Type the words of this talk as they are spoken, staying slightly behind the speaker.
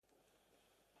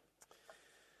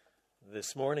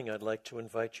This morning I'd like to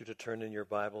invite you to turn in your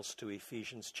Bibles to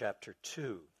Ephesians chapter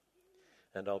 2,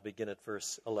 and I'll begin at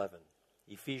verse 11.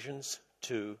 Ephesians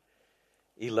 2,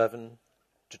 11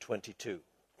 to 22.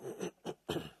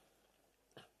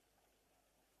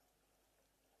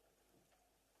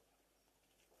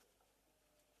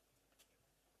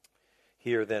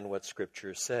 Hear then what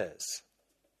Scripture says.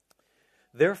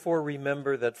 Therefore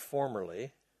remember that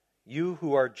formerly you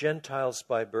who are Gentiles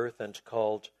by birth and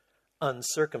called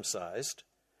uncircumcised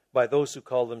by those who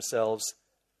call themselves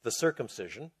the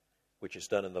circumcision, which is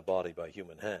done in the body by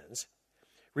human hands,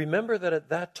 remember that at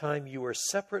that time you were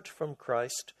separate from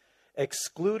Christ,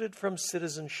 excluded from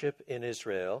citizenship in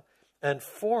Israel, and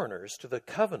foreigners to the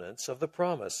covenants of the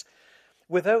promise,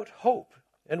 without hope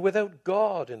and without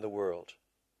God in the world.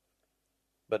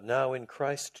 But now in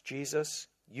Christ Jesus,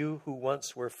 you who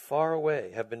once were far away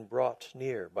have been brought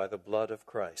near by the blood of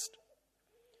Christ.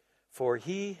 For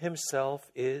he himself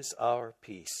is our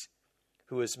peace,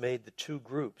 who has made the two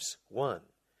groups one,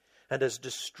 and has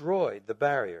destroyed the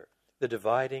barrier, the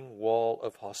dividing wall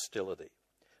of hostility,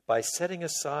 by setting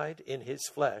aside in his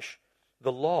flesh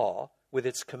the law with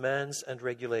its commands and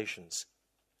regulations.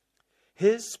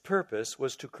 His purpose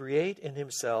was to create in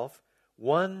himself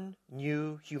one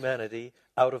new humanity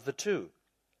out of the two,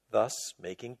 thus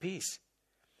making peace,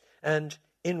 and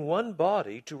in one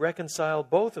body to reconcile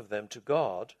both of them to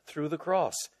God through the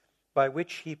cross, by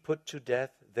which he put to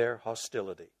death their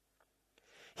hostility.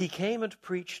 He came and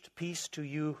preached peace to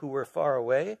you who were far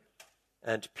away,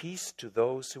 and peace to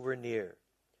those who were near.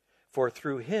 For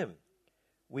through him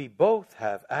we both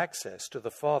have access to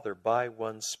the Father by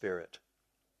one Spirit.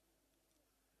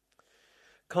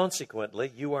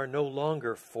 Consequently, you are no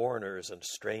longer foreigners and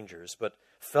strangers, but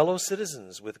fellow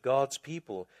citizens with God's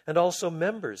people, and also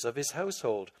members of his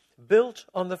household, built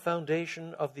on the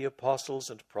foundation of the apostles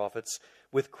and prophets,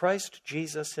 with Christ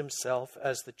Jesus himself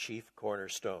as the chief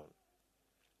cornerstone.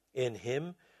 In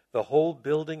him, the whole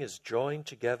building is joined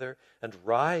together and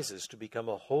rises to become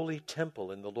a holy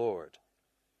temple in the Lord.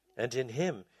 And in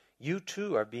him, you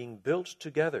too are being built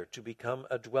together to become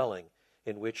a dwelling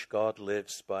in which God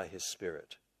lives by his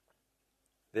Spirit.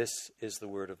 This is the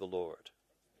word of the Lord.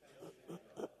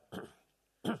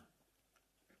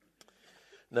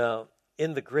 Now,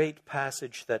 in the great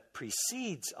passage that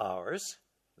precedes ours,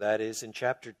 that is in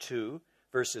chapter 2,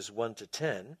 verses 1 to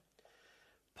 10,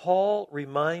 Paul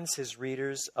reminds his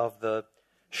readers of the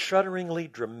shudderingly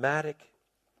dramatic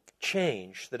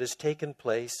change that has taken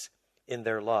place in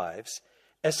their lives,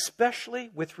 especially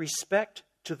with respect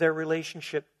to their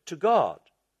relationship to God.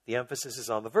 The emphasis is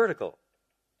on the vertical.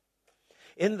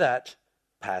 In that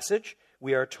passage,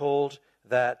 we are told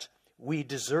that we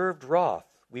deserved wrath.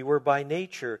 We were by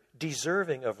nature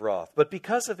deserving of wrath. But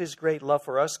because of his great love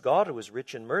for us, God, who is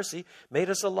rich in mercy, made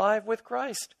us alive with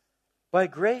Christ. By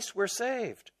grace we're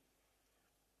saved.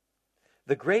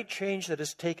 The great change that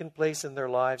has taken place in their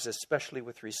lives, especially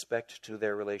with respect to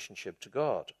their relationship to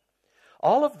God.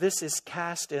 All of this is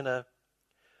cast in a,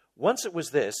 once it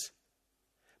was this,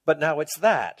 but now it's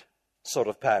that sort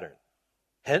of pattern.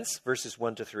 Hence, verses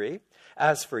 1 to 3,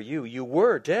 as for you, you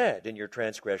were dead in your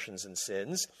transgressions and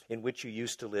sins, in which you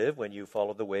used to live when you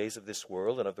followed the ways of this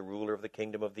world and of the ruler of the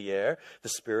kingdom of the air, the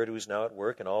spirit who is now at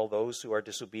work, and all those who are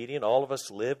disobedient. All of us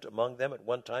lived among them at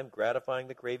one time, gratifying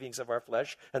the cravings of our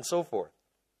flesh, and so forth.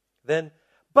 Then,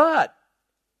 but,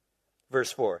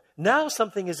 verse 4, now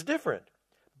something is different.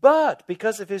 But,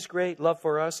 because of his great love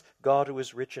for us, God, who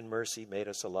is rich in mercy, made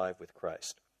us alive with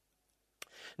Christ.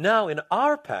 Now, in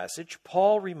our passage,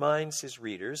 Paul reminds his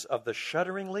readers of the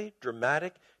shudderingly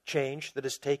dramatic change that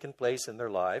has taken place in their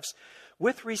lives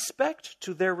with respect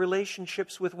to their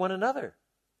relationships with one another.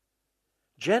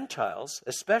 Gentiles,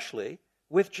 especially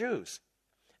with Jews.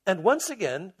 And once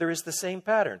again, there is the same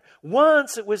pattern.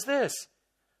 Once it was this,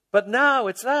 but now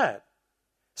it's that.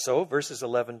 So, verses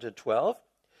 11 to 12,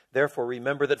 therefore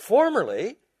remember that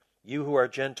formerly, you who are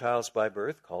Gentiles by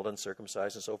birth, called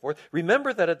uncircumcised and so forth,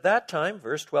 remember that at that time,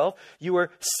 verse 12, you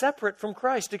were separate from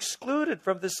Christ, excluded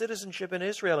from the citizenship in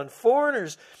Israel, and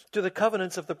foreigners to the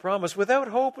covenants of the promise, without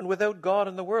hope and without God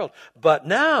in the world. But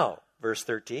now, verse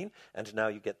 13, and now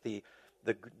you get the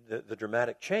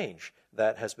dramatic change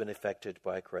that has been effected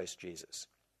by Christ Jesus.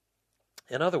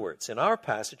 In other words, in our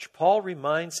passage, Paul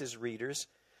reminds his readers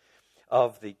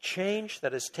of the change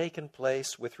that has taken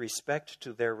place with respect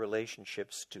to their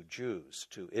relationships to Jews,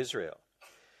 to Israel.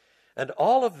 And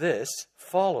all of this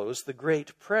follows the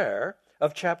great prayer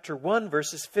of chapter 1,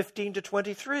 verses 15 to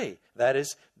 23. That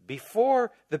is,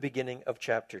 before the beginning of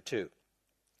chapter 2.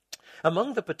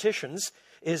 Among the petitions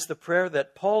is the prayer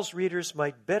that Paul's readers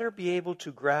might better be able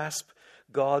to grasp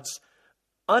God's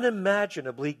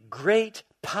unimaginably great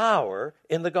power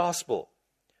in the gospel.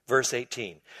 Verse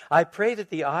 18, I pray that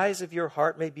the eyes of your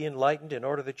heart may be enlightened in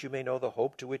order that you may know the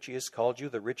hope to which he has called you,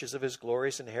 the riches of his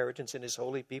glorious inheritance in his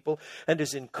holy people, and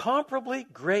his incomparably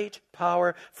great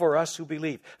power for us who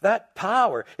believe. That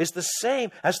power is the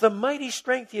same as the mighty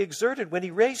strength he exerted when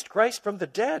he raised Christ from the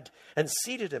dead and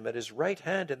seated him at his right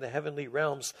hand in the heavenly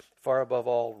realms, far above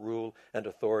all rule and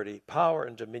authority, power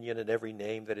and dominion, and every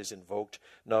name that is invoked,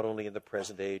 not only in the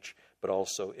present age, but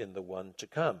also in the one to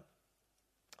come.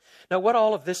 Now, what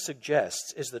all of this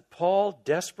suggests is that Paul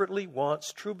desperately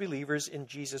wants true believers in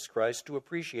Jesus Christ to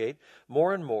appreciate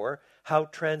more and more how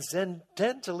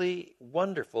transcendently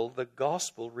wonderful the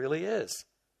gospel really is.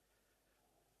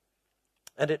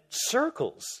 And it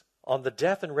circles on the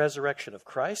death and resurrection of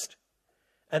Christ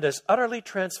and has utterly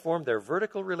transformed their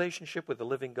vertical relationship with the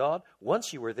living God.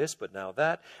 Once you were this, but now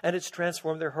that. And it's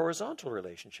transformed their horizontal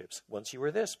relationships. Once you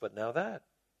were this, but now that.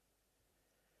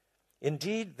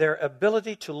 Indeed, their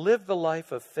ability to live the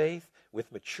life of faith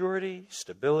with maturity,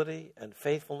 stability, and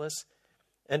faithfulness,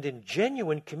 and in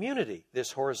genuine community,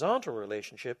 this horizontal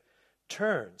relationship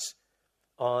turns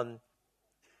on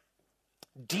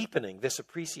deepening this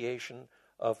appreciation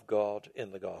of God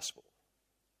in the gospel.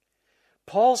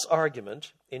 Paul's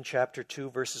argument in chapter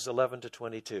 2, verses 11 to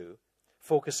 22,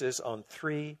 focuses on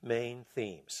three main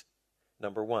themes.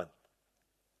 Number one,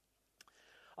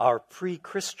 our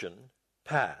pre-Christian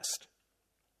past.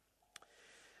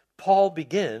 Paul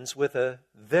begins with a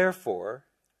therefore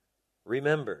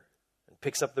remember, and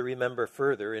picks up the remember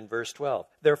further in verse 12.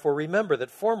 Therefore remember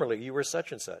that formerly you were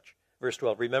such and such. Verse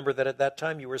 12, remember that at that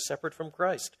time you were separate from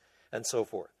Christ, and so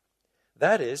forth.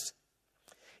 That is,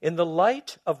 in the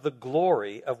light of the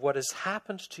glory of what has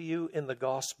happened to you in the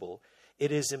gospel,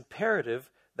 it is imperative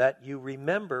that you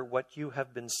remember what you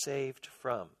have been saved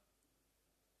from.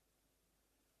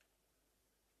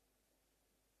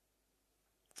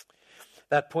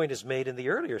 That point is made in the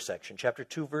earlier section, chapter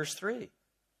 2, verse 3.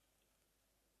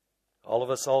 All of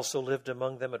us also lived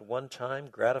among them at one time,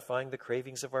 gratifying the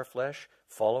cravings of our flesh,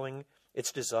 following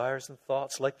its desires and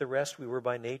thoughts. Like the rest, we were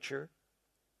by nature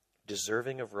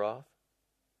deserving of wrath.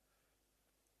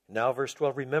 Now, verse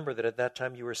 12, remember that at that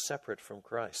time you were separate from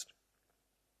Christ.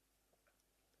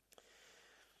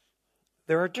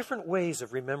 There are different ways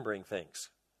of remembering things.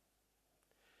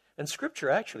 And Scripture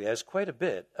actually has quite a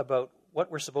bit about what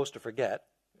we're supposed to forget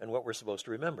and what we're supposed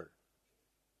to remember.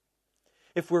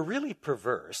 If we're really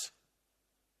perverse,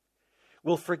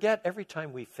 we'll forget every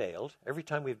time we failed, every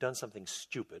time we've done something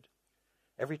stupid,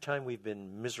 every time we've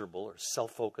been miserable or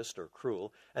self-focused or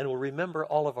cruel, and we'll remember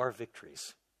all of our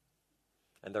victories.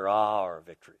 And they're our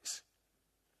victories.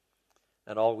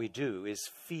 And all we do is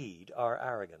feed our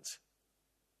arrogance.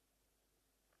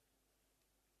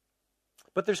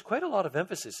 But there's quite a lot of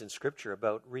emphasis in Scripture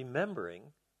about remembering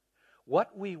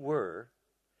what we were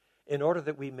in order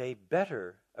that we may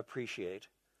better appreciate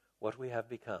what we have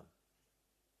become.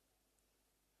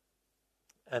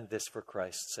 And this for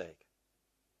Christ's sake.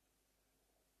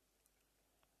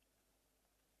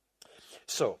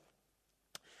 So,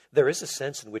 there is a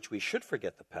sense in which we should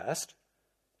forget the past.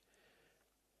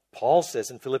 Paul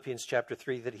says in Philippians chapter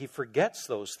 3 that he forgets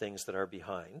those things that are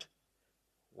behind.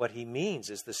 What he means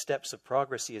is the steps of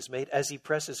progress he has made as he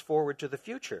presses forward to the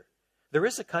future. There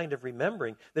is a kind of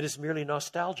remembering that is merely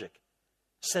nostalgic,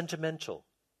 sentimental.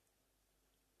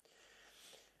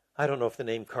 I don't know if the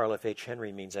name Carl F. H.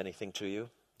 Henry means anything to you.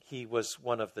 He was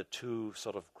one of the two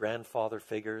sort of grandfather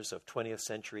figures of 20th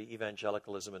century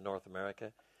evangelicalism in North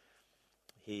America.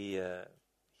 He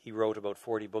wrote about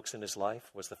 40 books in his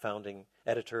life, was the founding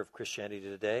editor of Christianity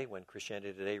Today, when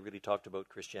Christianity Today really talked about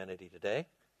Christianity Today.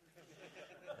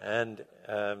 And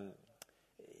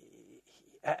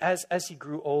as he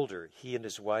grew older, he and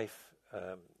his wife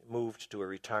moved to a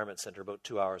retirement center about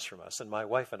 2 hours from us. And my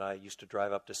wife and I used to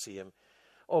drive up to see him,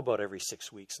 about every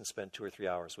 6 weeks and spend 2 or 3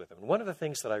 hours with him. And one of the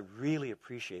things that I really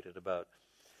appreciated about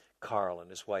Carl and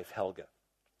his wife Helga,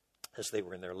 as they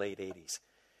were in their late 80s,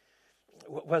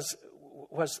 was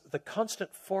the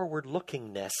constant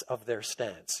forward-lookingness of their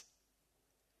stance.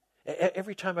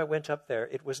 Every time I went up there,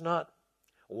 it was not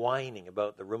whining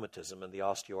about the rheumatism and the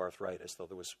osteoarthritis, though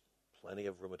there was plenty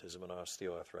of rheumatism and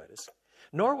osteoarthritis,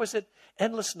 nor was it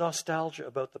endless nostalgia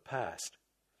about the past.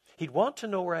 He'd want to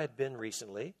know where I had been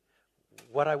recently,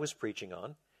 what I was preaching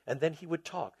on, and then he would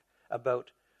talk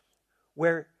about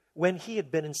when he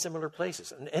had been in similar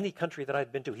places. In any country that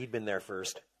I'd been to, he'd been there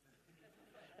first.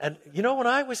 And, when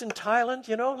I was in Thailand,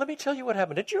 let me tell you what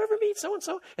happened. Did you ever meet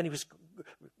so-and-so? And he was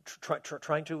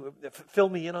trying to fill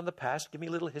me in on the past, give me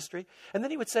a little history. And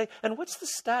then he would say, and what's the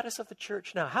status of the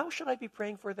church now? How should I be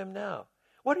praying for them now?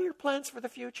 What are your plans for the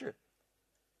future?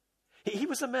 He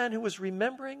was a man who was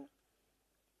remembering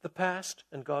the past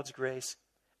and God's grace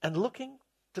and looking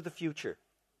to the future,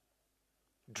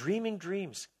 dreaming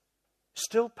dreams,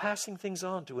 still passing things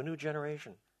on to a new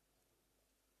generation.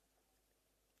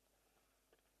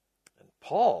 And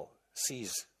Paul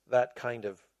sees that kind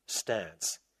of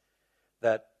stance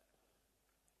that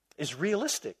is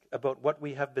realistic about what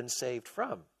we have been saved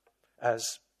from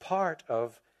as part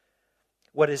of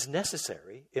what is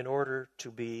necessary in order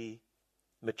to be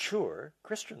mature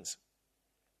Christians.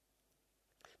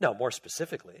 Now, more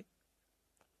specifically,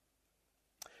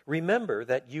 remember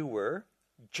that you were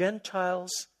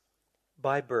Gentiles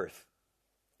by birth,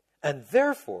 and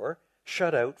therefore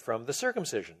shut out from the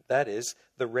circumcision, that is,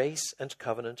 the race and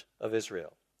covenant of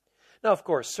Israel. Now, of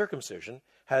course, circumcision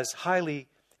has highly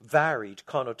varied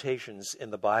connotations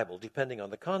in the Bible, depending on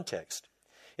the context.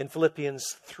 In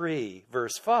Philippians 3,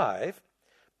 verse 5,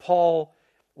 Paul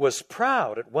was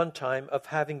proud at one time of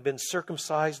having been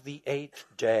circumcised the 8th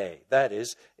day. That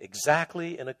is,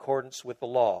 exactly in accordance with the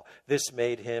law. This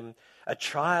made him a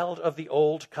child of the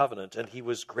old covenant, and he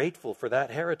was grateful for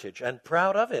that heritage and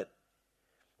proud of it.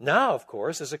 Now, of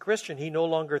course, as a Christian, he no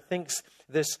longer thinks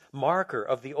this marker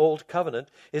of the old covenant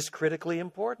is critically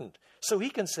important. So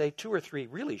he can say 2 or 3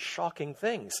 really shocking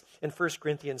things. In 1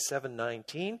 Corinthians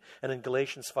 7:19 and in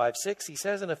Galatians 5:6, he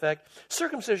says, in effect,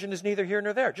 circumcision is neither here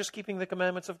nor there, just keeping the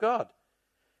commandments of God.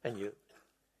 And you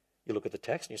look at the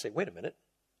text and you say, wait a minute,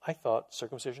 I thought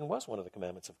circumcision was one of the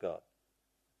commandments of God.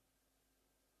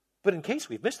 But in case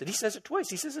we've missed it, he says it twice.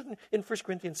 He says it in 1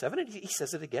 Corinthians 7, and he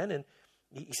says it again in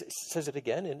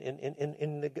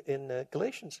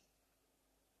Galatians.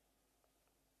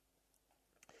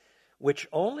 Which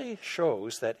only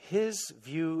shows that his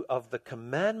view of the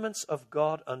commandments of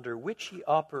God under which he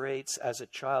operates as a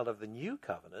child of the new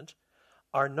covenant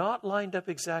are not lined up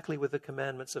exactly with the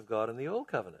commandments of God in the old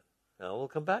covenant. Now, we'll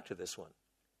come back to this one.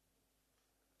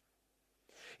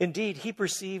 Indeed, he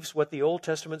perceives what the Old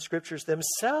Testament scriptures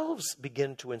themselves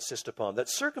begin to insist upon, that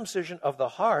circumcision of the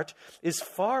heart is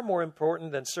far more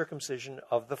important than circumcision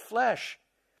of the flesh.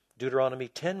 Deuteronomy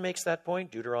 10 makes that point,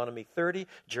 Deuteronomy 30,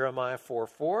 Jeremiah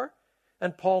 4:4,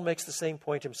 and Paul makes the same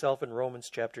point himself in Romans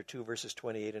chapter 2, verses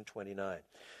 28 and 29.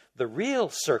 The real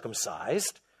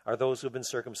circumcised are those who have been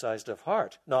circumcised of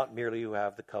heart, not merely who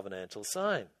have the covenantal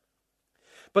sign.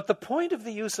 But the point of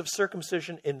the use of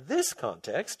circumcision in this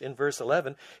context, in verse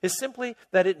 11, is simply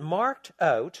that it marked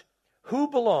out who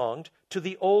belonged to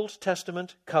the Old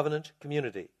Testament covenant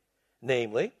community,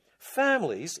 namely,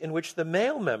 families in which the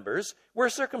male members were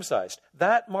circumcised.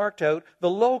 That marked out the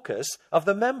locus of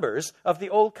the members of the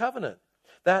Old Covenant.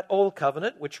 That Old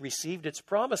Covenant, which received its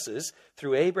promises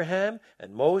through Abraham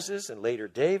and Moses and later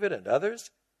David and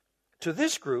others. To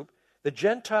this group, the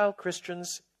Gentile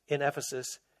Christians in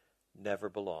Ephesus never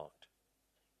belonged.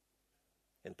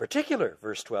 In particular,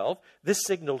 verse 12, this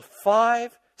signaled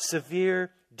 5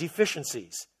 severe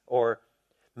deficiencies or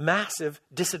massive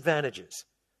disadvantages.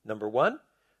 Number 1,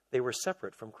 they were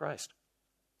separate from Christ.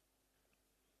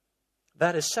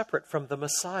 That is, separate from the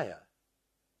Messiah,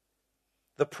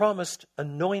 the promised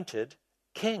anointed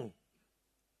king.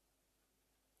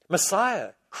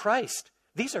 Messiah, Christ,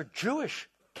 these are Jewish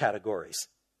categories.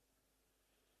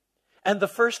 And the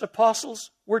first apostles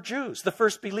were Jews. The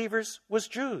first believers was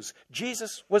Jews.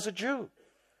 Jesus was a Jew,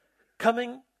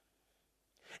 coming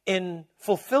in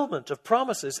fulfillment of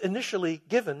promises initially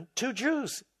given to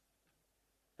Jews.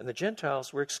 And the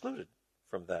Gentiles were excluded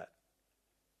from that.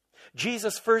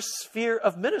 Jesus' first sphere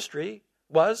of ministry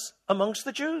was amongst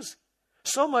the Jews.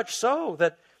 So much so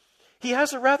that he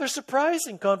has a rather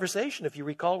surprising conversation, if you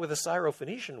recall, with a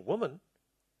Syrophoenician woman.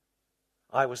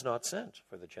 I was not sent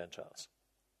for the Gentiles.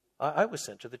 I was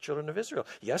sent to the children of Israel.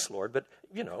 Yes, Lord, but,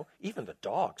 even the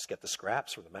dogs get the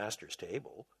scraps from the master's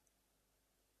table.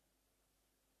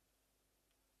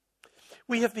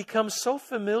 We have become so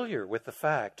familiar with the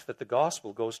fact that the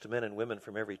gospel goes to men and women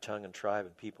from every tongue and tribe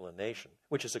and people and nation,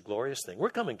 which is a glorious thing. We're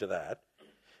coming to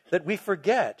that we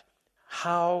forget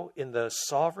how in the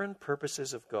sovereign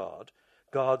purposes of God,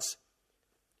 God's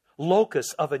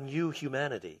locus of a new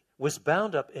humanity was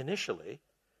bound up initially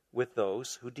with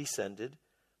those who descended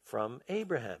from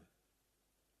Abraham.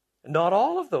 Not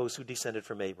all of those who descended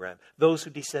from Abraham. Those who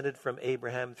descended from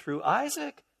Abraham through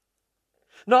Isaac.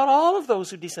 Not all of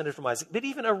those who descended from Isaac, but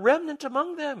even a remnant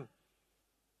among them.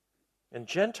 And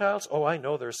Gentiles, I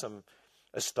know there's some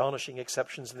astonishing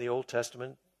exceptions in the Old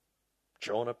Testament.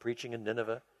 Jonah preaching in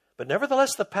Nineveh. But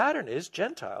nevertheless, the pattern is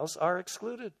Gentiles are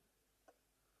excluded.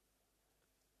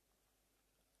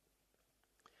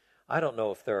 I don't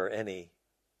know if there are any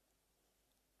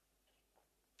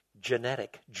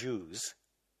genetic Jews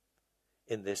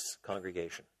in this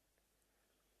congregation.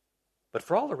 But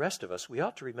for all the rest of us, we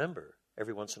ought to remember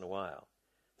every once in a while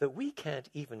that we can't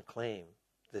even claim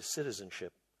the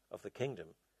citizenship of the kingdom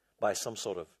by some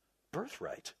sort of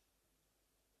birthright.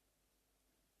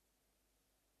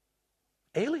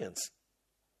 Aliens,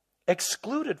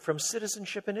 excluded from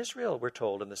citizenship in Israel, we're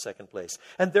told in the second place,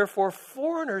 and therefore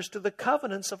foreigners to the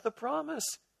covenants of the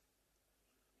promise.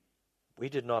 We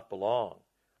did not belong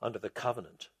under the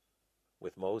covenant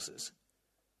with Moses.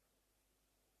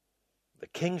 The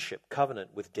kingship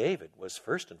covenant with David was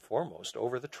first and foremost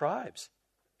over the tribes.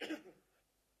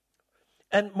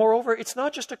 And moreover, it's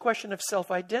not just a question of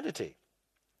self-identity.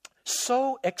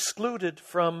 So excluded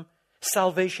from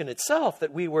salvation itself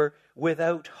that we were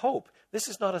without hope. This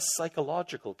is not a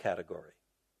psychological category.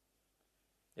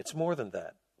 It's more than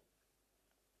that.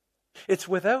 It's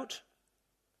without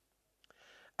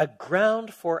a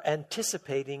ground for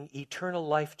anticipating eternal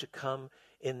life to come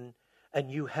in a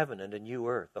new heaven and a new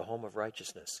earth, the home of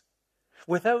righteousness.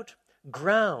 Without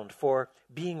ground for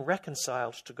being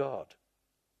reconciled to God.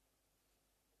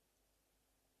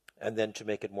 And then to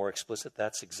make it more explicit,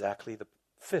 that's exactly the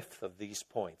fifth of these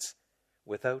points.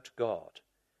 Without God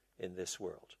in this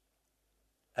world.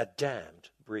 A damned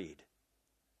breed.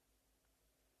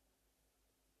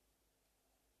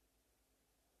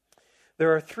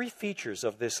 There are three features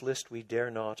of this list we dare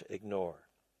not ignore.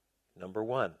 Number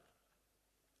one,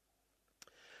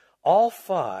 all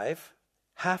five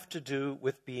have to do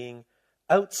with being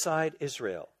outside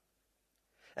Israel,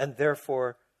 and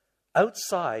therefore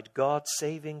outside God's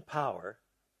saving power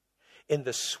in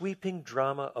the sweeping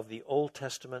drama of the Old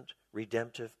Testament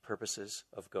redemptive purposes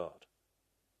of God.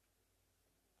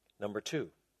 Number two,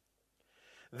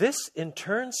 this in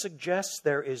turn suggests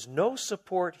there is no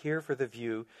support here for the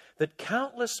view that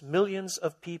countless millions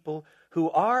of people who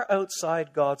are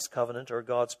outside God's covenant or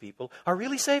God's people are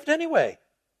really saved anyway.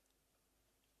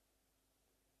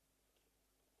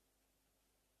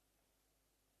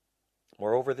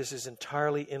 Moreover, this is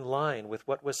entirely in line with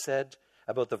what was said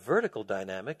about the vertical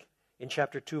dynamic in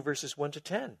chapter 2, verses 1 to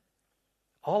 10.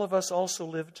 All of us also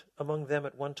lived among them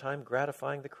at one time,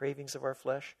 gratifying the cravings of our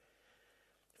flesh,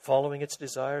 following its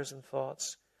desires and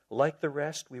thoughts. Like the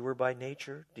rest, we were by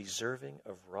nature deserving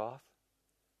of wrath.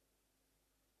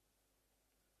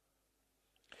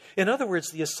 In other words,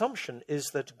 the assumption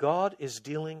is that God is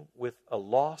dealing with a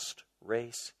lost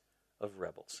race of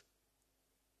rebels.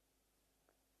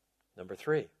 Number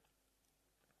three,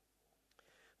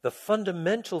 the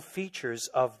fundamental features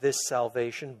of this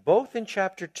salvation, both in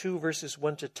chapter 2, verses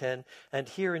 1 to 10, and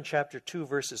here in chapter 2,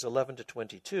 verses 11 to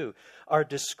 22, are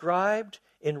described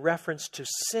in reference to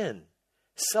sin,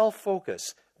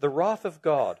 self-focus, the wrath of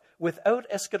God, without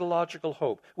eschatological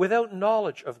hope, without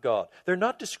knowledge of God. They're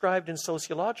not described in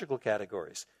sociological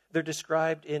categories. They're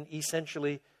described in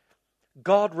essentially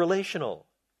God-relational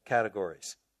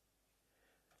categories.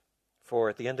 For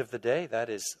at the end of the day, that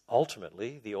is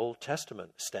ultimately the Old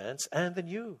Testament stance and the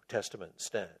New Testament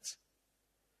stance.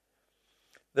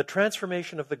 The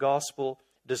transformation of the gospel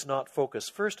does not focus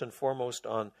first and foremost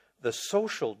on the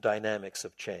social dynamics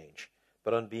of change,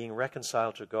 but on being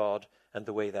reconciled to God and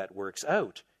the way that works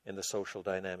out in the social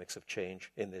dynamics of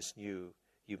change in this new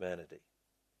humanity.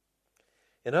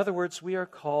 In other words, we are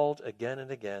called again and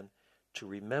again to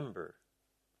remember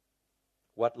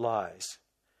what lies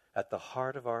at the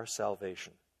heart of our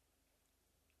salvation.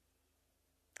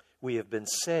 We have been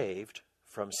saved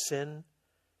from sin,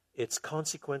 its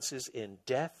consequences in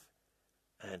death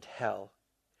and hell.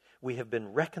 We have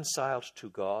been reconciled to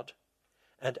God,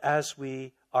 and as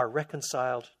we are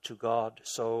reconciled to God,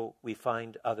 so we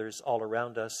find others all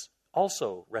around us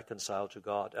also reconciled to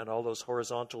God, and all those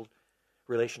horizontal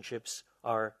relationships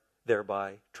are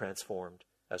thereby transformed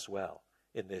as well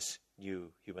in this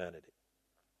new humanity.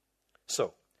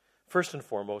 So, first and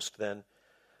foremost, then,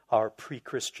 our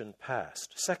pre-Christian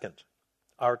past. Second,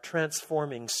 our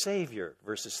transforming Savior,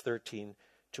 verses 13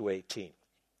 to 18.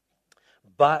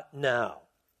 But now,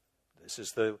 this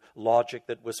is the logic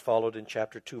that was followed in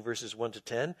chapter 2, verses 1 to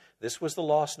 10. This was the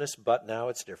lostness, but now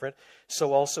it's different.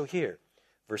 So also here,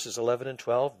 verses 11 and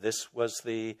 12, this was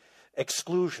the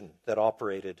exclusion that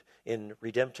operated in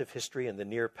redemptive history in the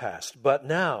near past. But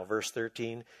now, verse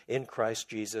 13, in Christ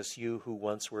Jesus, you who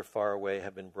once were far away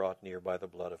have been brought near by the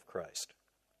blood of Christ.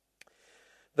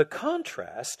 The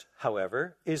contrast,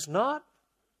 however, is not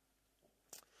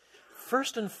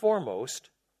first and foremost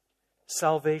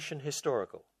salvation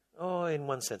historical. Oh, in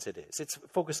one sense it is. It's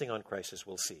focusing on Christ, as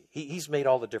we'll see. He's made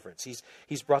all the difference.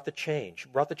 He's brought the change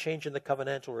in the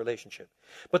covenantal relationship.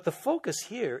 But the focus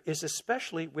here is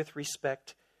especially with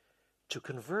respect to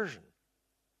conversion.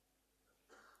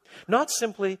 Not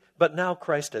simply, but now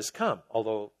Christ has come,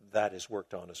 although that is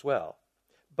worked on as well.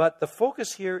 But the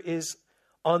focus here is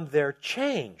on their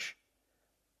change.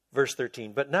 Verse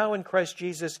 13, but now in Christ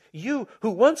Jesus, you who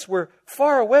once were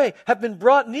far away have been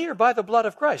brought near by the blood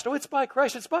of Christ. Oh, it's by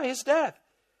Christ, it's by his death.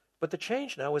 But the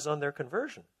change now is on their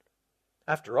conversion.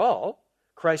 After all,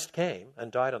 Christ came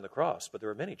and died on the cross, but there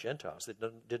were many Gentiles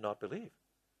that did not believe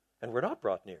and were not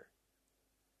brought near.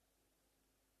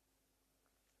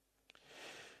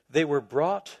 They were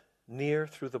brought near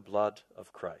through the blood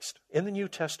of Christ. In the New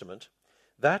Testament,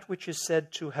 that which is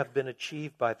said to have been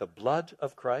achieved by the blood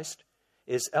of Christ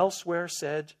is elsewhere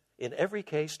said, in every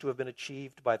case, to have been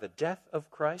achieved by the death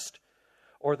of Christ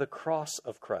or the cross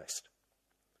of Christ.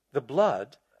 The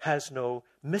blood has no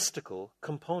mystical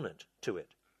component to it.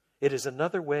 It is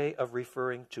another way of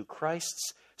referring to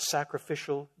Christ's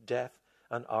sacrificial death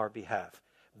on our behalf,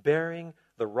 bearing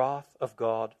the wrath of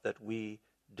God that we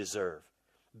deserve,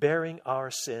 bearing our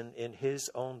sin in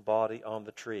his own body on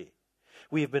the tree.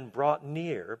 We have been brought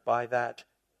near by that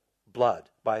blood,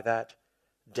 by that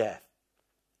death,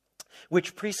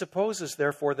 which presupposes,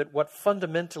 therefore, that what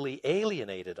fundamentally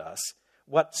alienated us,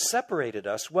 what separated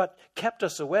us, what kept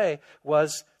us away,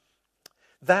 was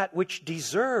that which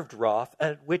deserved wrath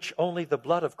and which only the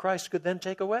blood of Christ could then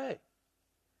take away,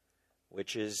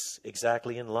 which is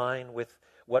exactly in line with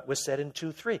what was said in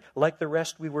 2:3. Like the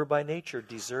rest, we were by nature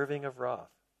deserving of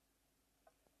wrath.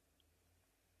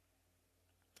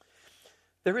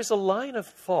 There is a line of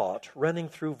thought running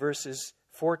through verses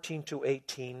 14 to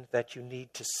 18 that you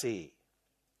need to see.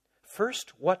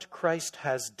 First, what Christ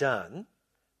has done,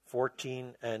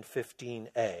 14 and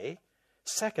 15a.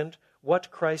 Second,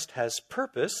 what Christ has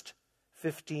purposed,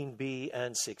 15b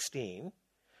and 16.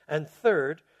 And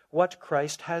third, what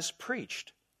Christ has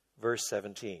preached, verse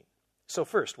 17. So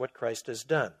first, what Christ has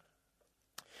done.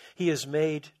 He has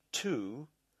made two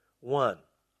one.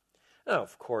 Now,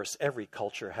 of course, every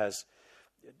culture has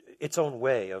its own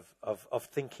way of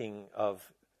thinking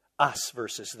of us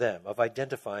versus them, of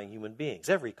identifying human beings.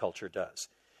 Every culture does.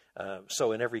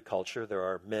 So in every culture, there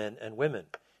are men and women.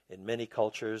 In many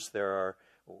cultures, there are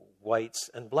whites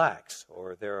and blacks,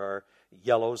 or there are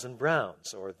yellows and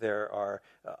browns, or there are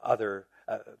other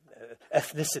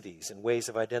ethnicities and ways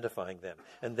of identifying them.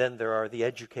 And then there are the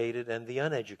educated and the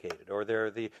uneducated, or there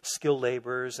are the skilled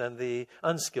laborers and the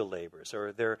unskilled laborers,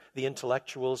 or there are the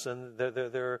intellectuals and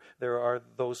there are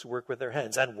those who work with their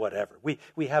hands, and whatever.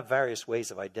 We have various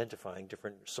ways of identifying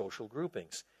different social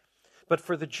groupings. But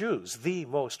for the Jews, the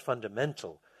most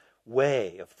fundamental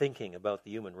way of thinking about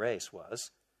the human race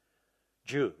was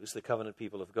Jews, the covenant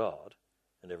people of God,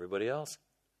 and everybody else.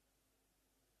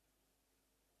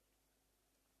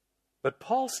 But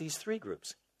Paul sees three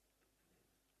groups,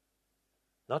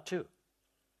 not two.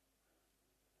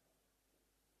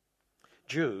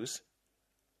 Jews,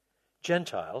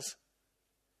 Gentiles,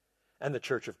 and the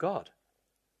church of God.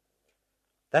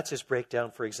 That's his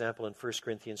breakdown, for example, in 1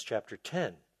 Corinthians chapter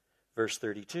 10, verse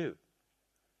 32.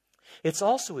 It's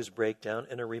also his breakdown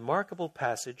in a remarkable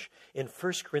passage in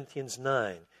 1 Corinthians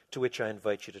 9, to which I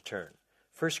invite you to turn.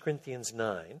 1 Corinthians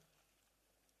 9,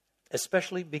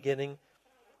 especially beginning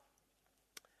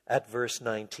at verse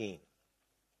 19.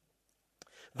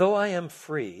 Though I am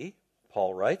free,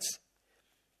 Paul writes,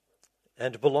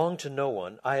 and belong to no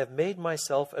one, I have made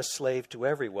myself a slave to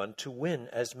everyone to win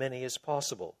as many as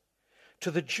possible.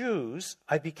 To the Jews,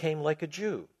 I became like a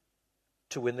Jew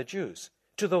to win the Jews.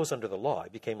 To those under the law, I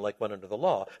became like one under the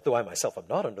law, though I myself am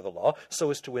not under the law,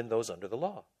 so as to win those under the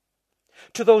law.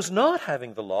 To those not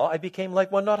having the law, I became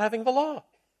like one not having the law,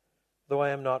 though I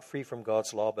am not free from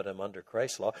God's law, but am under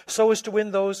Christ's law, so as to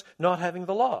win those not having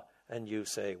the law. And you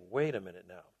say, wait a minute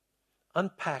now.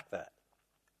 Unpack that.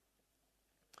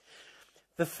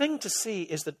 The thing to see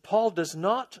is that Paul does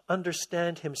not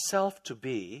understand himself to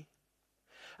be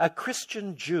a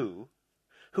Christian Jew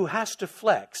who has to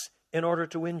flex in order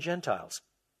to win Gentiles.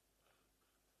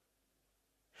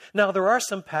 Now, there are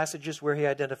some passages where he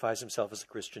identifies himself as a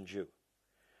Christian Jew.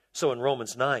 So in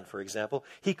Romans 9, for example,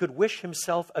 he could wish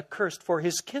himself accursed for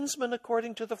his kinsmen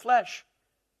according to the flesh.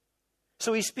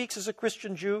 So he speaks as a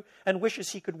Christian Jew and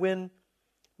wishes he could win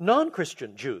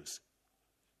non-Christian Jews.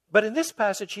 But in this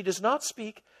passage, he does not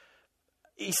speak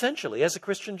essentially as a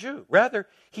Christian Jew. Rather,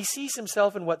 he sees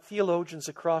himself in what theologians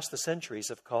across the centuries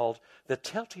have called the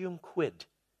tertium quid,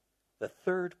 the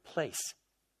third place.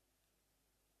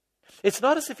 It's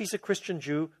not as if he's a Christian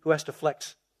Jew who has to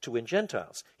flex to win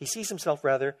Gentiles. He sees himself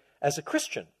rather as a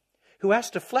Christian who has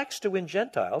to flex to win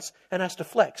Gentiles and has to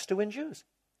flex to win Jews.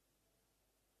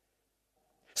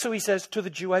 So he says, to the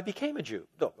Jew I became a Jew.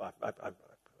 No,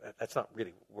 that's not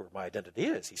really where my identity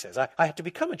is. He says, I have to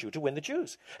become a Jew to win the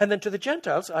Jews. And then to the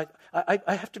Gentiles, I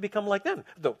have to become like them,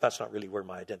 though that's not really where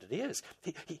my identity is.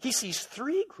 He sees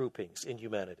three groupings in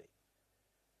humanity: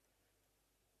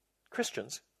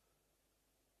 Christians,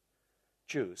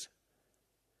 Jews,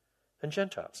 and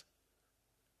Gentiles.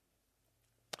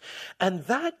 And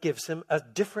that gives him a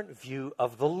different view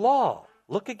of the law.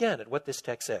 Look again at what this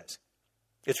text says.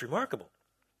 It's remarkable.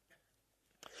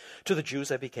 To the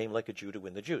Jews, I became like a Jew to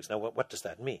win the Jews. Now, what does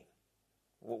that mean?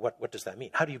 What does that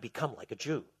mean? How do you become like a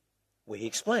Jew? Well, he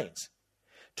explains.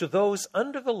 To those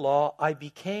under the law, I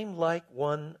became like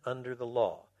one under the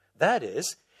law. That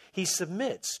is, he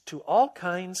submits to all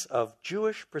kinds of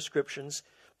Jewish prescriptions.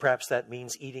 Perhaps that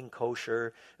means eating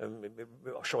kosher,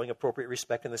 showing appropriate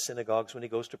respect in the synagogues when he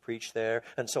goes to preach there,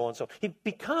 and so on and so on. He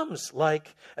becomes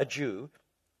like a Jew,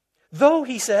 though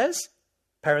he says,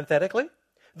 parenthetically,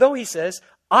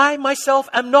 I myself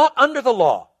am not under the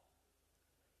law.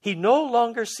 He no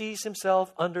longer sees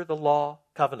himself under the law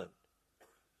covenant.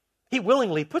 He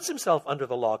willingly puts himself under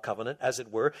the law covenant, as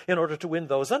it were, in order to win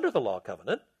those under the law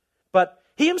covenant. But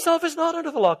he himself is not under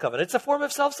the law covenant. It's a form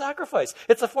of self-sacrifice.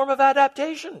 It's a form of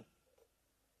adaptation.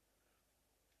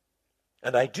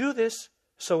 And I do this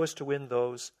so as to win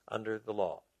those under the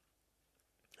law.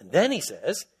 And then he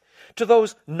says, to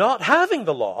those not having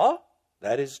the law,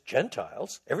 that is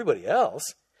Gentiles, everybody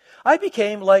else, I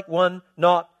became like one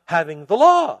not having the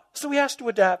law. So he has to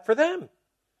adapt for them.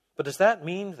 But does that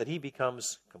mean that he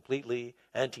becomes completely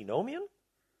antinomian?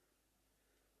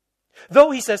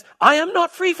 Though he says, I am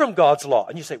not free from God's law.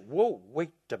 And you say, whoa,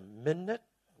 wait a minute.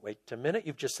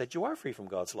 You've just said you are free from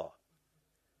God's law.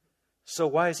 So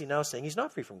why is he now saying he's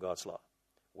not free from God's law?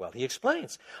 Well, he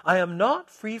explains, I am not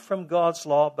free from God's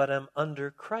law, but am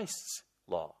under Christ's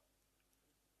law.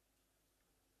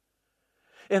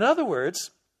 In other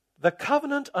words, the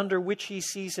covenant under which he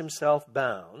sees himself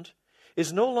bound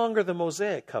is no longer the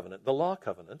Mosaic covenant, the law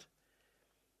covenant.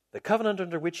 The covenant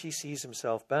under which he sees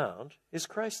himself bound is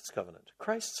Christ's covenant,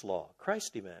 Christ's law, Christ's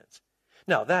demands.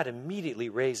 Now, that immediately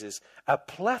raises a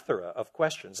plethora of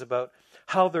questions about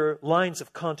how their lines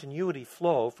of continuity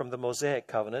flow from the Mosaic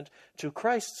covenant to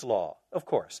Christ's law. Of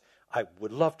course, I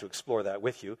would love to explore that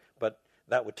with you, but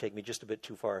that would take me just a bit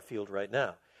too far afield right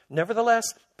now.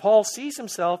 Nevertheless, Paul sees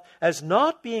himself as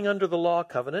not being under the law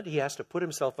covenant. He has to put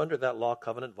himself under that law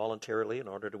covenant voluntarily in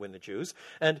order to win the Jews.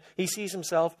 And he sees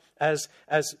himself as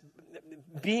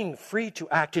being free to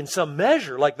act in some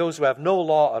measure like those who have no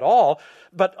law at all.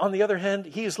 But on the other hand,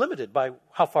 he is limited by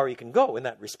how far he can go in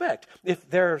that respect. If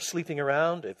they're sleeping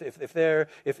around, if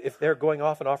they're going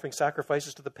off and offering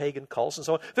sacrifices to the pagan cults and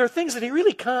so on, there are things that he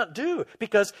really can't do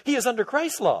because he is under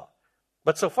Christ's law.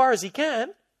 But so far as he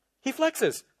can, he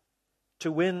flexes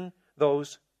to win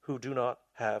those who do not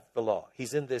have the law.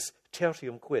 He's in this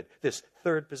tertium quid, this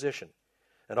third position.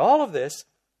 And all of this,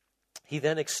 he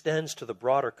then extends to the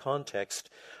broader context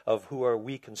of who are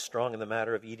weak and strong in the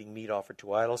matter of eating meat offered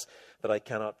to idols that I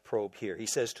cannot probe here. He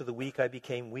says, to the weak I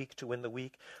became weak to win the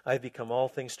weak. I have become all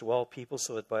things to all people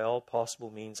so that by all possible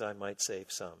means I might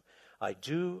save some. I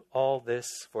do all this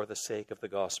for the sake of the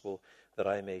gospel that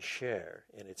I may share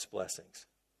in its blessings.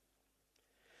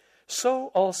 So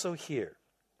also here,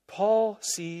 Paul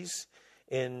sees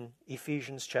in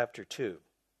Ephesians chapter 2,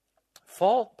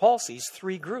 Paul sees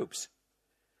three groups: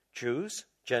 Jews,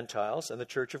 Gentiles, and the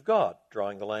church of God,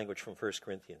 drawing the language from 1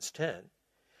 Corinthians 10.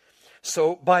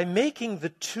 So by making the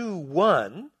two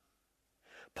one,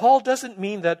 Paul doesn't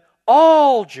mean that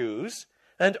all Jews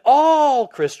and all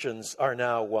Christians are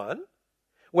now one,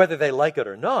 whether they like it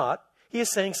or not. He is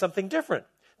saying something different.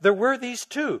 There were these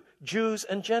two, Jews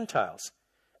and Gentiles.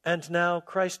 And now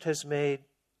Christ has made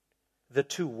the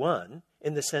two one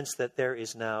in the sense that there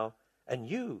is now a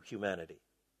new humanity.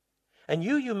 A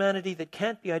new humanity that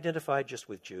can't be identified just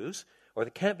with Jews or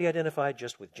that can't be identified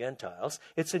just with Gentiles.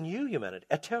 It's a new humanity,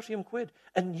 a tertium quid,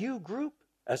 a new group,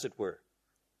 as it were.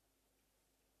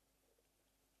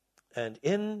 And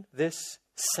in this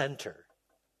center,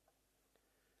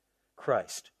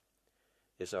 Christ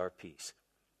is our peace.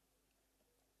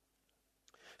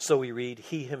 So we read,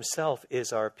 he himself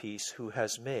is our peace who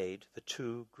has made the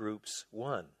two groups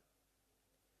one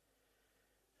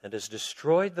and has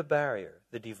destroyed the barrier,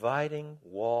 the dividing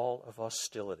wall of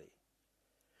hostility,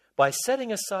 by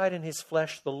setting aside in his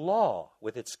flesh the law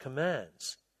with its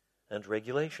commands and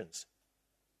regulations.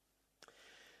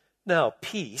 Now,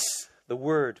 peace, the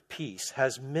word peace,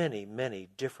 has many, many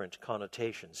different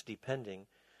connotations depending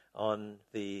on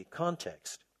the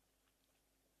context.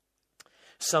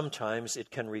 Sometimes it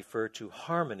can refer to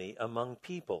harmony among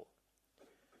people.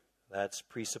 That's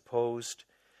presupposed,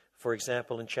 for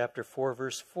example, in chapter 4,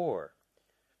 verse 4.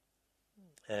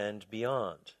 and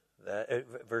beyond.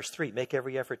 Verse 3, make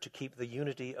every effort to keep the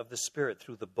unity of the Spirit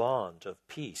through the bond of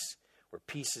peace, where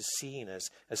peace is seen as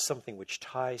something which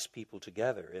ties people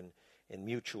together in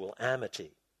mutual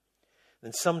amity.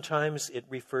 And sometimes it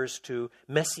refers to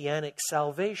messianic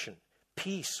salvation,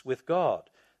 peace with God.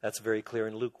 That's very clear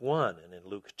in Luke 1 and in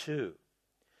Luke 2.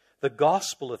 The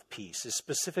gospel of peace is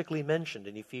specifically mentioned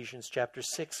in Ephesians chapter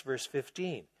 6, verse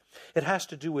 15. It has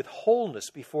to do with wholeness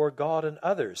before God and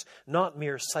others, not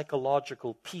mere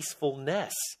psychological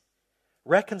peacefulness.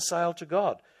 Reconciled to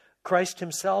God. Christ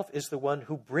himself is the one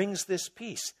who brings this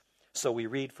peace. So we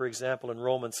read, for example, in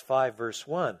Romans 5, verse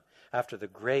 1, after the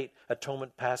great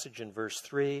atonement passage in verse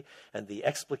 3, and the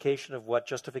explication of what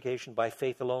justification by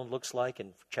faith alone looks like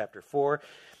in chapter 4,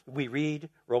 we read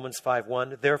Romans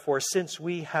 5:1, therefore, since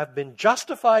we have been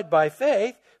justified by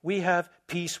faith, we have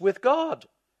peace with God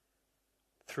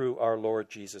through our Lord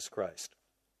Jesus Christ.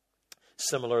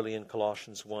 Similarly in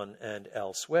Colossians 1 and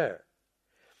elsewhere.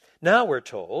 Now we're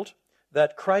told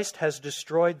that Christ has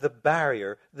destroyed the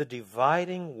barrier, the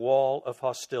dividing wall of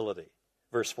hostility.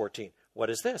 Verse 14, what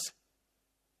is this?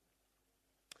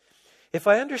 If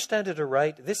I understand it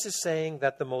aright, this is saying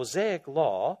that the Mosaic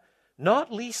law,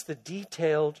 not least the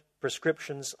detailed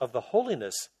prescriptions of the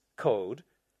holiness code,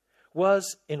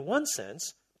 was, in one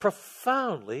sense,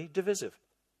 profoundly divisive.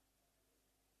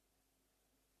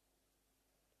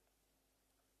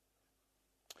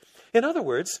 In other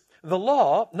words, the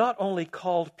law not only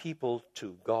called people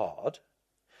to God,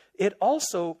 it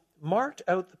also marked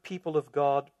out the people of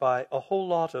God by a whole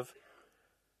lot of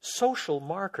social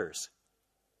markers.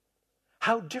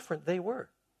 How different they were.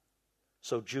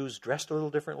 So Jews dressed a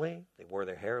little differently. They wore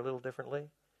their hair a little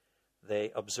differently.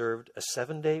 They observed a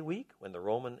 7-day week when the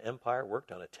Roman Empire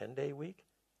worked on a 10-day week.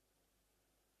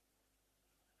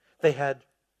 They had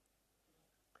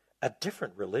a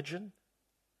different religion.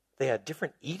 They had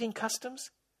different eating customs.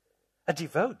 A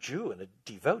devout Jew and a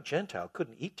devout Gentile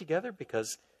couldn't eat together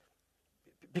because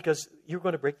you're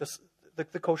going to break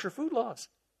the kosher food laws.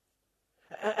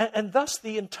 And thus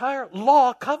the entire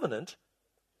law covenant,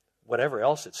 whatever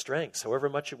else its strengths, however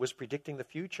much it was predicting the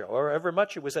future, however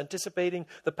much it was anticipating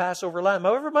the Passover lamb,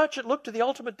 however much it looked to the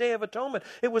ultimate Day of Atonement,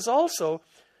 it was also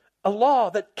a law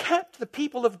that kept the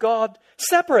people of God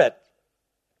separate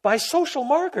by social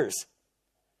markers.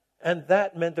 And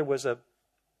that meant there was a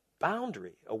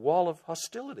boundary, a wall of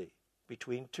hostility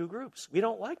between two groups. We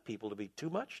don't like people to be too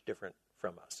much different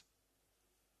from us.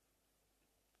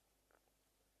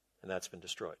 And that's been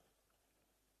destroyed.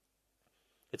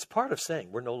 It's part of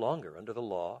saying we're no longer under the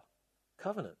law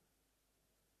covenant.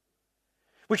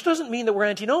 Which doesn't mean that we're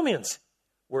antinomians.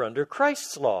 We're under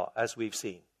Christ's law, as we've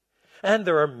seen. And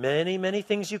there are many, many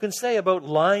things you can say about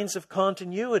lines of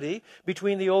continuity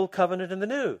between the old covenant and the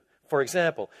new. For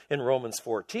example, in Romans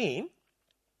 14,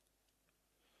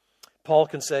 Paul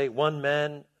can say one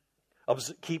man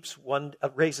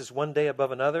raises one day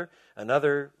above another,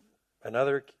 another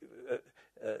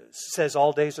says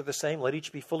all days are the same, let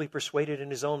each be fully persuaded in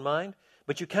his own mind.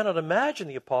 But you cannot imagine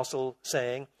the apostle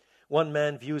saying, one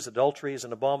man views adultery as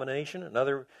an abomination,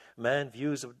 another man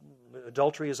views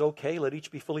adultery as okay, let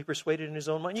each be fully persuaded in his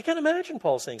own mind. You can't imagine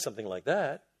Paul saying something like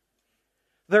that.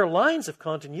 There are lines of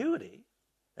continuity,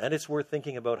 and it's worth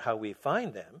thinking about how we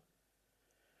find them.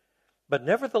 But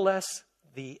nevertheless,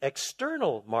 the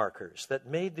external markers that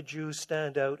made the Jews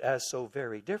stand out as so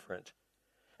very different,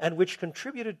 and which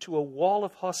contributed to a wall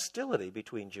of hostility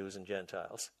between Jews and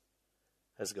Gentiles,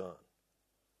 has gone.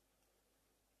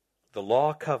 The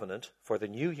law covenant for the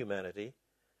new humanity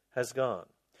has gone.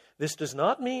 This does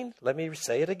not mean, let me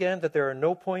say it again, that there are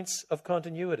no points of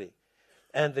continuity.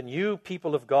 And the new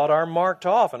people of God are marked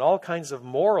off in all kinds of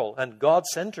moral and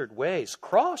God-centered ways,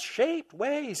 cross-shaped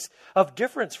ways of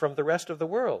difference from the rest of the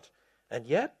world. And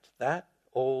yet, that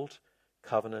old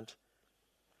covenant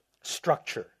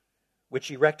structure,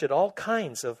 which erected all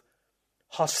kinds of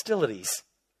hostilities,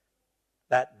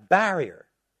 that barrier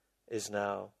is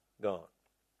now gone.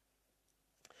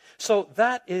 So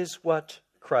that is what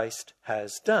Christ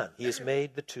has done. He has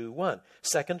made the two one.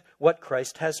 Second, what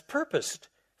Christ has purposed,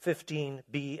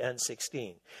 15b and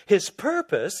 16. His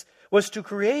purpose was to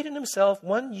create in himself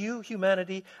one new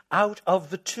humanity out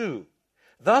of the two,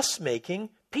 thus making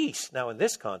peace. Now in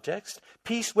this context,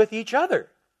 peace with each other.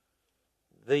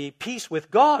 The peace with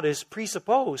God is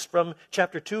presupposed from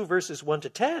chapter 2, verses 1 to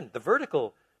 10, the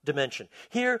vertical dimension.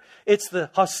 Here, it's the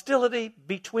hostility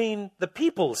between the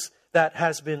peoples that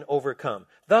has been overcome,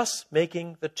 thus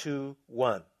making the two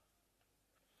one.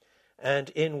 And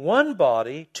in one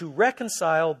body to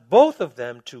reconcile both of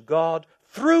them to God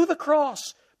through the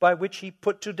cross, by which he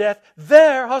put to death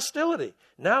their hostility.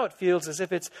 Now it feels as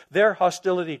if it's their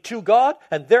hostility to God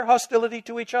and their hostility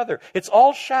to each other. It's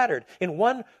all shattered in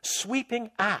one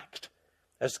sweeping act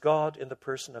as God, in the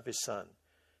person of his Son,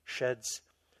 sheds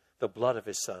the blood of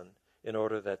his Son in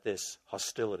order that this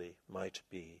hostility might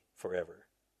be forever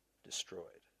destroyed.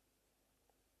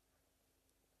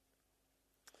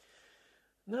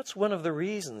 And that's one of the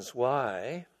reasons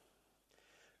why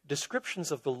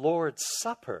descriptions of the Lord's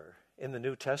Supper in the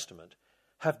New Testament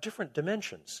have different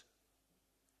dimensions.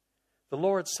 The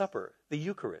Lord's Supper, the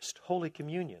Eucharist, Holy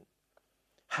Communion,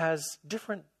 has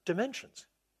different dimensions.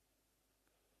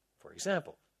 For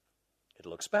example, it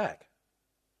looks back.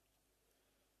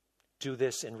 Do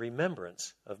this in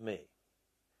remembrance of me.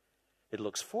 It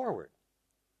looks forward.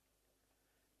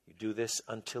 You do this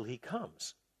until he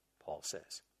comes, Paul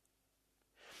says.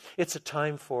 It's a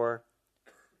time for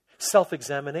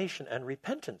self-examination and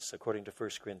repentance, according to 1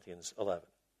 Corinthians 11.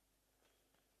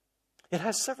 It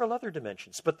has several other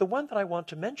dimensions, but the one that I want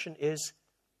to mention is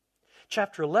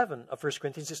chapter 11 of 1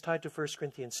 Corinthians is tied to 1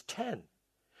 Corinthians 10,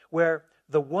 where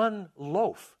the one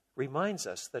loaf reminds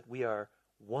us that we are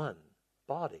one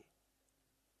body.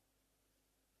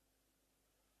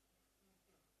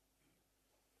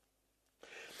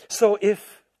 So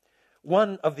if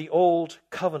one of the old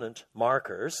covenant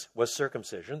markers was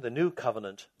circumcision, the new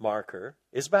covenant marker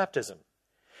is baptism.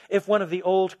 If one of the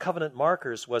old covenant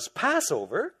markers was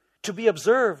Passover, to be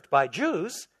observed by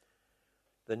Jews,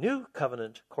 the new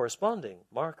covenant corresponding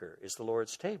marker is the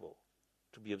Lord's table,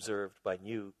 to be observed by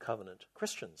new covenant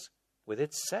Christians, with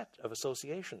its set of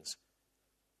associations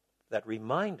that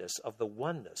remind us of the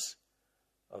oneness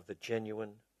of the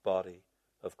genuine body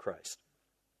of Christ.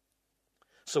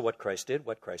 So what Christ did,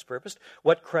 what Christ purposed,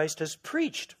 what Christ has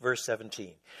preached, verse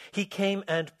 17. He came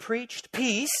and preached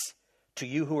peace to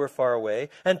you who are far away,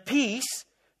 and peace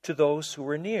to those who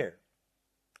were near.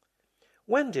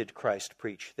 When did Christ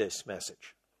preach this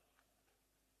message?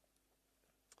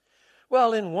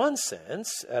 Well, in one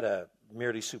sense, at a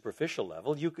merely superficial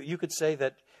level, you could say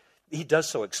that he does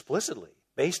so explicitly,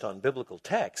 based on biblical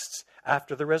texts,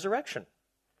 after the resurrection.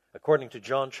 According to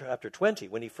John chapter 20,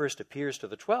 when he first appears to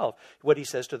the 12, what he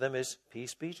says to them is,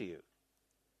 peace be to you.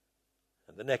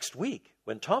 And the next week,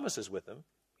 when Thomas is with them,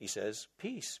 he says,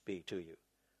 peace be to you.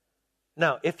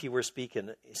 Now, if he were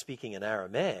speaking in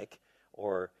Aramaic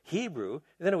or Hebrew,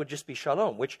 then it would just be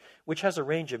shalom, which has a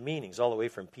range of meanings all the way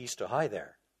from peace to hi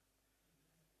there.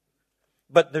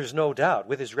 But there's no doubt,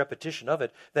 with his repetition of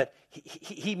it, that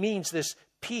he means this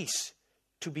peace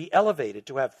to be elevated,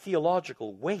 to have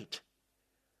theological weight.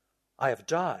 I have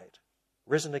died,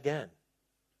 risen again.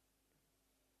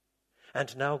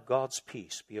 And now God's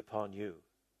peace be upon you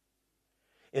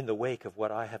in the wake of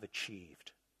what I have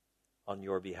achieved on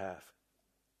your behalf.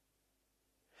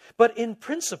 But in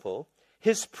principle,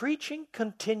 his preaching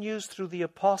continues through the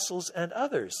apostles and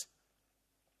others.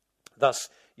 Thus,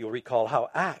 you'll recall how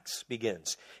Acts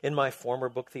begins. In my former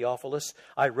book, Theophilus,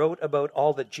 I wrote about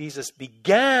all that Jesus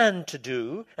began to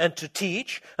do and to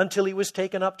teach until he was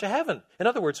taken up to heaven. In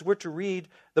other words, we're to read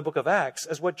the book of Acts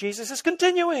as what Jesus is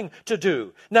continuing to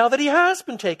do now that he has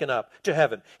been taken up to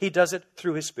heaven. He does it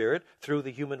through his Spirit, through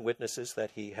the human witnesses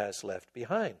that he has left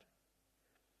behind.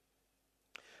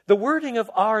 The wording of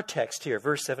our text here,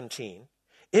 verse 17,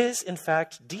 is in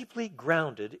fact deeply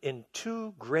grounded in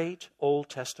two great Old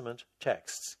Testament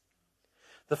texts.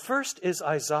 The first is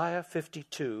Isaiah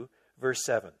 52, verse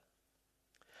 7.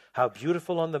 How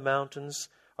beautiful on the mountains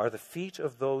are the feet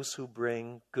of those who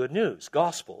bring good news,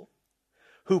 gospel,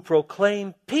 who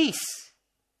proclaim peace,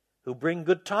 who bring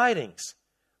good tidings,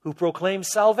 who proclaim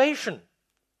salvation.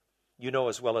 You know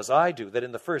as well as I do that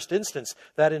in the first instance,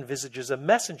 that envisages a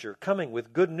messenger coming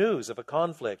with good news of a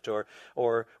conflict or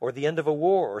the end of a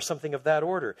war or something of that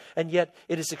order. And yet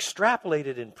it is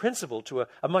extrapolated in principle to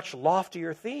a much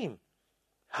loftier theme.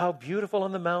 How beautiful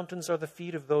on the mountains are the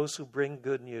feet of those who bring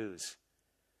good news,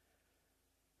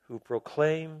 who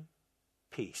proclaim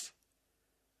peace,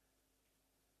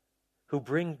 who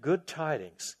bring good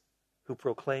tidings, who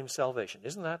proclaim salvation.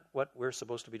 Isn't that what we're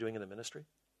supposed to be doing in the ministry?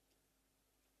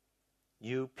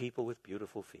 You people with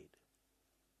beautiful feet.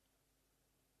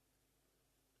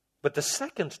 But the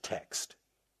second text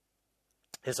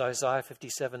is Isaiah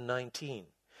 57:19.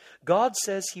 God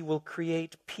says he will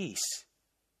create peace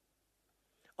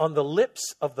on the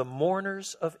lips of the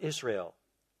mourners of Israel.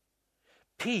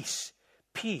 Peace,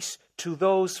 peace to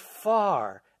those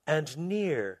far and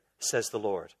near, says the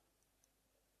Lord.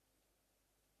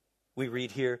 We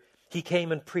read here, he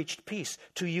came and preached peace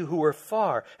to you who were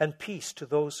far, and peace to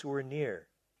those who were near.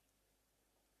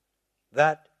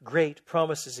 That great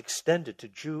promise is extended to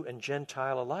Jew and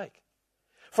Gentile alike.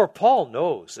 For Paul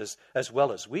knows, as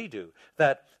well as we do,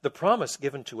 that the promise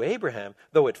given to Abraham,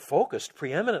 though it focused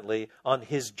preeminently on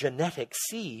his genetic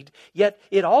seed, yet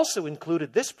it also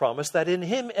included this promise that in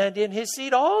him and in his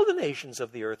seed all the nations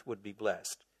of the earth would be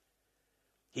blessed.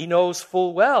 He knows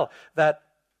full well that,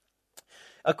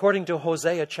 according to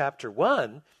Hosea chapter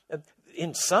 1,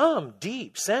 in some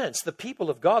deep sense, the people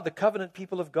of God, the covenant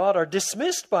people of God, are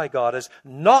dismissed by God as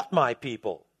not my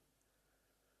people.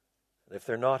 If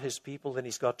they're not his people, then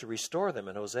he's got to restore them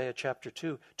in Hosea chapter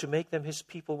 2 to make them his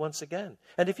people once again.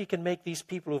 And if he can make these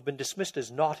people who have been dismissed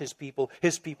as not his people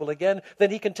again,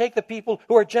 then he can take the people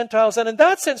who are Gentiles and in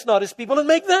that sense not his people and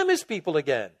make them his people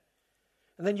again.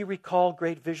 And then you recall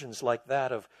great visions like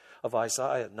that of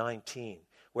Isaiah 19,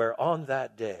 where on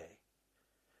that day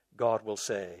God will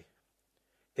say,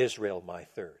 Israel my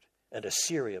third, and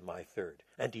Assyria my third,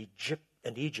 and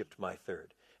Egypt my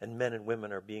third. And men and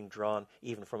women are being drawn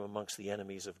even from amongst the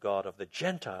enemies of God of the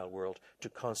Gentile world to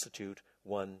constitute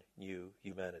one new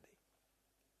humanity.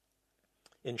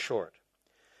 In short,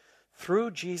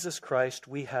 through Jesus Christ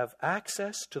we have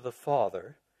access to the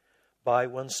Father by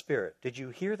one Spirit. Did you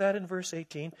hear that in verse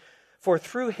 18? For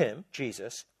through him,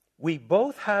 Jesus, we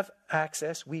both have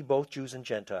access, we both Jews and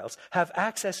Gentiles, have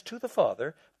access to the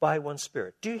Father by one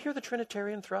Spirit. Do you hear the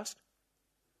Trinitarian thrust?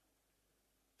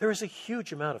 There is a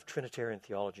huge amount of Trinitarian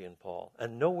theology in Paul,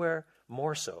 and nowhere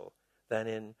more so than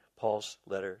in Paul's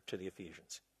letter to the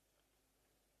Ephesians.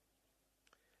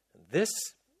 And this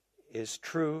is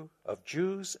true of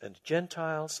Jews and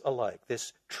Gentiles alike.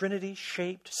 This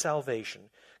Trinity-shaped salvation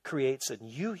creates a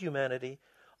new humanity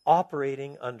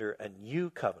operating under a new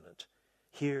covenant.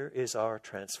 Here is our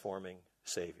transforming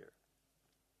Savior.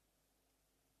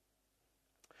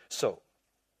 So,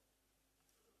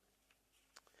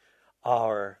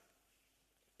 our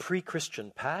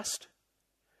pre-Christian past,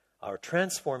 our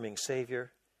transforming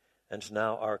Savior, and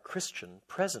now our Christian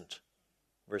present,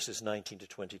 verses 19 to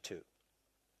 22.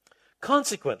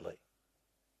 Consequently,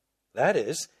 that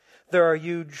is, there are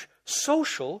huge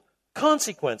social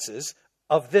consequences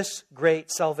of this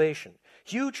great salvation.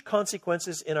 Huge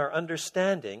consequences in our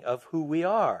understanding of who we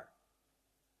are.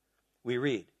 We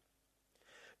read,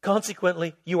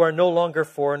 consequently, you are no longer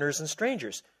foreigners and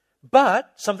strangers.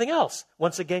 But something else.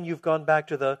 Once again, you've gone back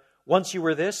to the once you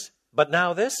were this, but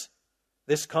now this.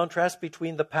 This contrast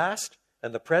between the past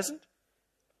and the present.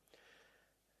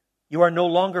 You are no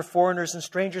longer foreigners and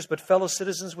strangers, but fellow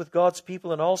citizens with God's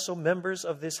people and also members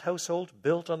of this household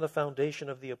built on the foundation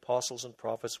of the apostles and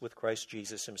prophets with Christ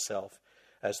Jesus himself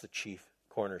as the chief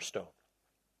cornerstone.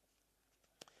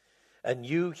 A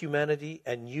new humanity,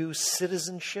 a new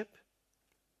citizenship,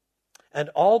 and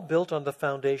all built on the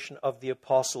foundation of the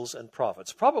apostles and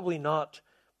prophets. Probably not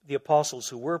the apostles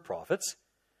who were prophets,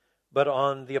 but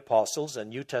on the apostles and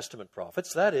New Testament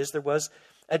prophets. That is, there was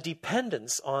a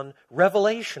dependence on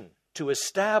revelation to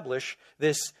establish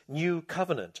this new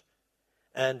covenant.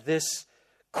 And this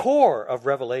core of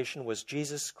revelation was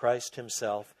Jesus Christ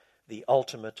himself, the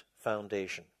ultimate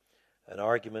foundation. An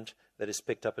argument that is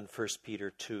picked up in 1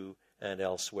 Peter 2 and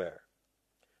elsewhere.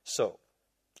 So,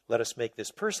 let us make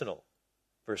this personal.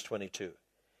 Verse 22,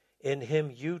 in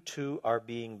him you two are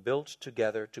being built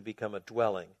together to become a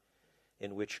dwelling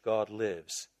in which God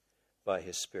lives by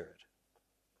his Spirit.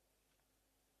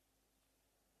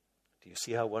 Do you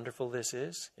see how wonderful this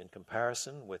is in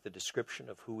comparison with the description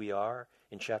of who we are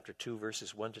in chapter 2,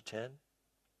 verses 1 to 10?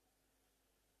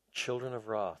 Children of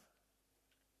wrath,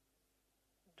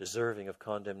 deserving of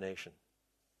condemnation,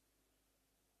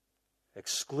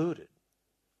 excluded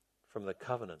from the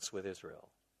covenants with Israel.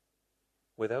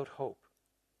 Without hope,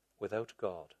 without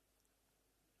God.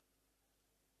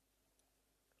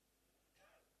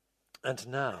 And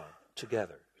now,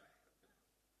 together,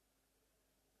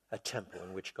 a temple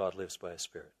in which God lives by his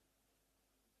Spirit.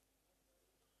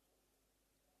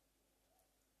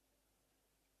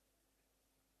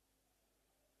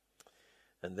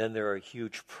 And then there are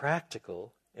huge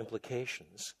practical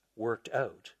implications worked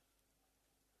out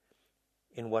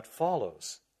in what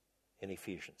follows in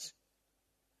Ephesians.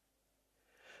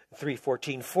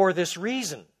 3:14, for this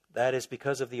reason, that is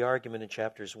because of the argument in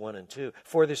chapters 1 and 2,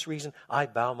 for this reason I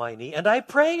bow my knee and I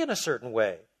pray in a certain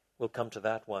way. We'll come to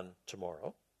that one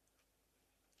tomorrow.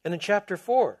 And in chapter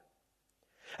 4,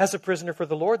 as a prisoner for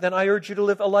the Lord, then I urge you to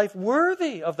live a life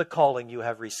worthy of the calling you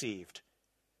have received.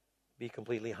 Be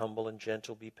completely humble and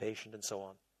gentle, be patient, and so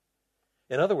on.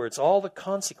 In other words, all the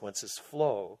consequences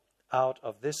flow out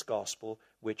of this gospel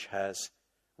which has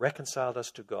reconciled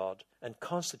us to God and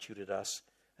constituted us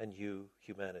a new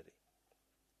humanity.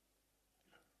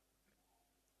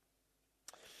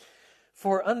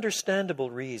 For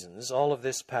understandable reasons, all of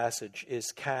this passage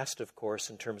is cast, of course,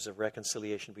 in terms of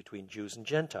reconciliation between Jews and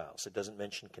Gentiles. It doesn't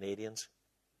mention Canadians,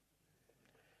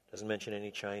 doesn't mention any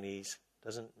Chinese,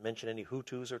 doesn't mention any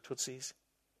Hutus or Tutsis,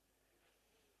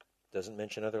 doesn't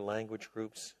mention other language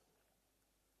groups.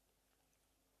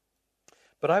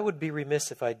 But I would be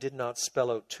remiss if I did not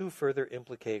spell out two further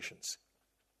implications.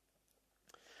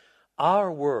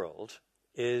 Our world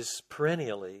is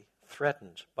perennially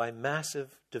threatened by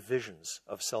massive divisions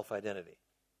of self-identity.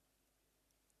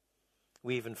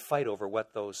 We even fight over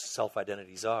what those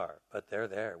self-identities are, but they're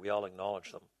there. We all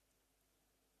acknowledge them.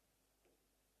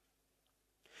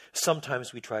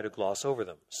 Sometimes we try to gloss over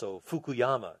them. So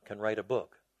Fukuyama can write a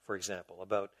book, for example,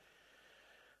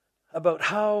 about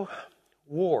how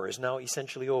war is now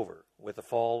essentially over with the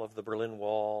fall of the Berlin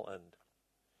Wall and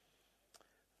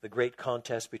the great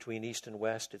contest between East and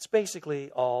West. It's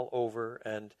basically all over,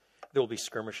 and there will be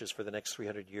skirmishes for the next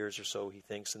 300 years or so, he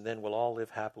thinks, and then we'll all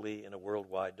live happily in a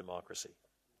worldwide democracy.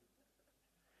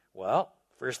 Well,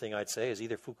 first thing I'd say is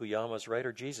either Fukuyama's right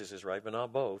or Jesus is right, but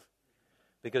not both.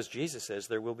 Because Jesus says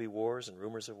there will be wars and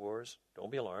rumors of wars.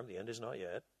 Don't be alarmed, the end is not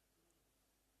yet.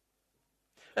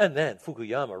 And then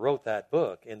Fukuyama wrote that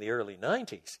book in the early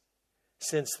 90s.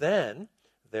 Since then,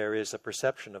 there is a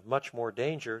perception of much more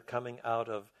danger coming out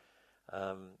of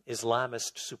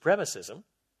Islamist supremacism,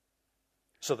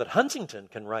 so that Huntington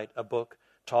can write a book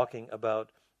talking about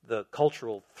the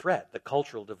cultural threat, the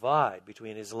cultural divide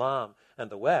between Islam and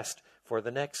the West for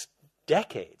the next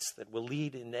decades that will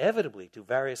lead inevitably to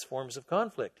various forms of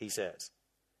conflict, he says.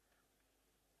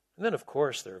 And then, of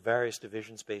course, there are various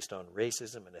divisions based on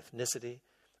racism and ethnicity,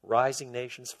 rising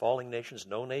nations, falling nations.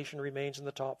 No nation remains in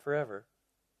the top forever.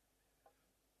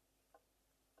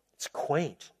 It's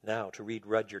quaint now to read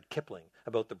Rudyard Kipling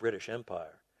about the British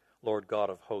Empire. Lord God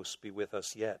of hosts, be with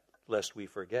us yet, lest we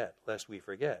forget, lest we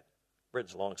forget.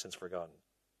 Britain's long since forgotten.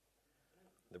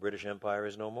 The British Empire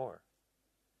is no more.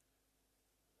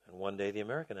 And one day the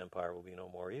American Empire will be no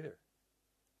more either.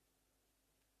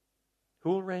 Who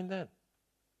will reign then?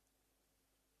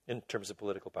 In terms of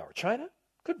political power. China?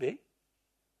 Could be.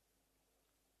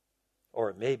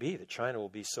 Or it may be that China will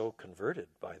be so converted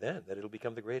by then that it'll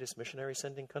become the greatest missionary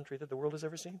sending country that the world has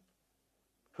ever seen.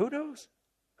 Who knows?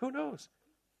 Who knows?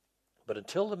 But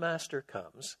until the Master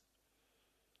comes,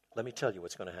 let me tell you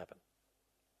what's going to happen.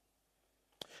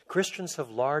 Christians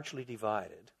have largely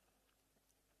divided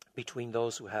between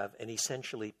those who have an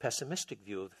essentially pessimistic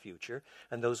view of the future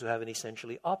and those who have an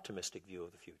essentially optimistic view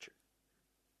of the future.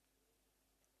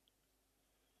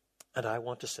 And I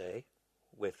want to say,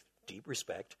 with deep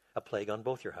respect, a plague on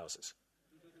both your houses.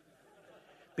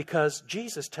 Because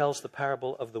Jesus tells the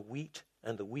parable of the wheat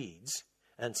and the weeds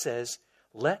and says,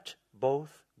 let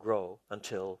both grow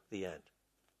until the end.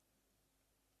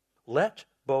 Let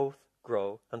both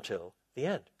grow until the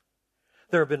end.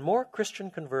 There have been more Christian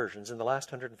conversions in the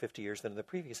last 150 years than in the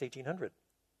previous 1800.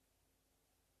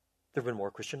 There have been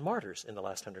more Christian martyrs in the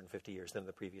last 150 years than in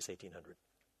the previous 1800.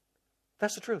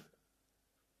 That's the truth.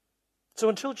 So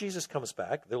until Jesus comes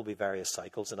back, there will be various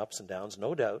cycles and ups and downs,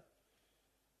 no doubt.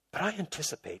 But I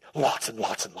anticipate lots and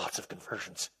lots and lots of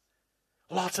conversions.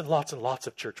 Lots and lots and lots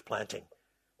of church planting.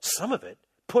 Some of it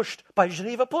pushed by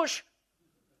Geneva Push.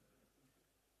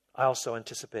 I also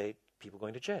anticipate people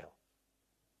going to jail,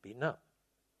 beaten up,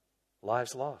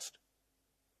 lives lost,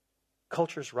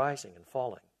 cultures rising and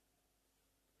falling.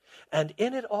 And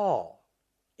in it all,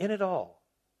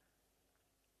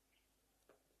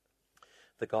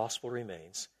 the gospel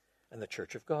remains and the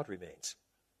church of God remains.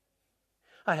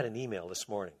 I had an email this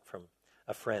morning from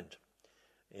a friend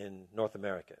in North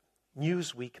America.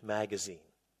 Newsweek magazine,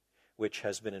 which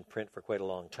has been in print for quite a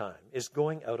long time, is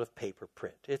going out of paper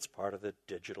print. It's part of the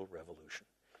digital revolution.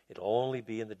 It'll only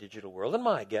be in the digital world, and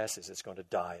my guess is it's going to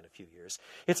die in a few years.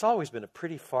 It's always been a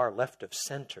pretty far left of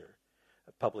center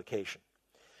publication.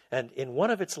 And in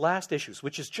one of its last issues,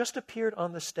 which has just appeared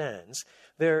on the stands,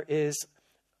 there is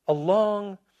a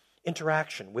long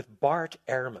interaction with Bart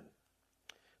Ehrman.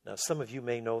 Now, some of you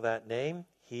may know that name.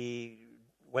 He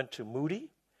went to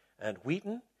Moody and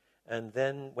Wheaton, and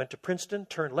then went to Princeton,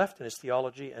 turned left in his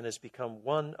theology, and has become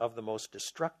one of the most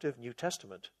destructive New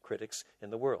Testament critics in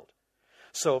the world.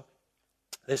 So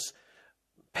this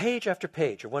page after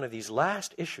page of one of these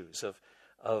last issues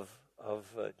of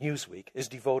Newsweek is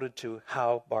devoted to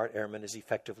how Bart Ehrman is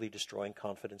effectively destroying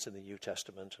confidence in the New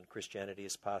Testament and Christianity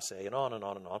is passé, and on and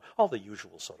on and on. All the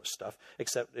usual sort of stuff,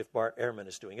 except if Bart Ehrman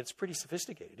is doing it, it's pretty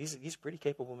sophisticated. He's a pretty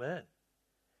capable man.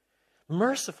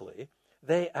 Mercifully,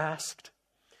 they asked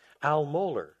Al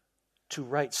Mohler to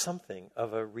write something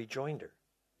of a rejoinder.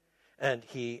 And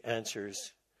he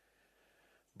answers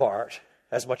Bart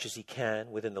as much as he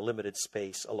can within the limited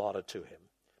space allotted to him.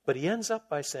 But he ends up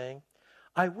by saying,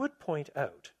 I would point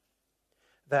out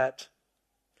that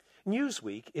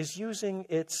Newsweek is using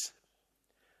its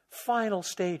final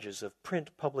stages of print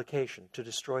publication to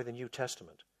destroy the New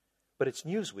Testament. But it's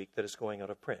Newsweek that is going out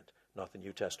of print, not the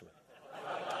New Testament.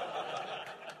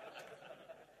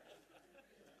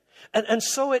 And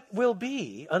so it will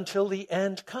be until the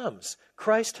end comes.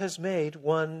 Christ has made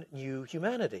one new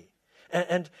humanity.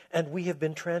 And we have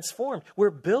been transformed.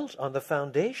 We're built on the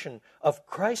foundation of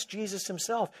Christ Jesus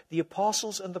himself, the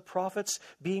apostles and the prophets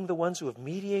being the ones who have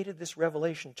mediated this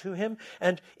revelation to him.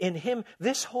 And in him,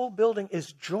 this whole building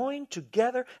is joined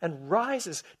together and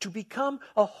rises to become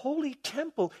a holy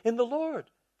temple in the Lord.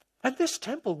 And this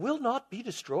temple will not be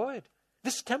destroyed.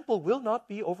 This temple will not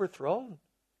be overthrown.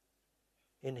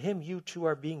 In him, you two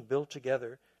are being built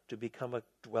together to become a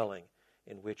dwelling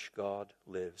in which God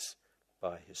lives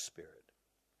by his Spirit.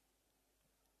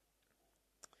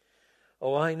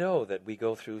 Oh, I know that we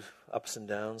go through ups and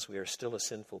downs. We are still a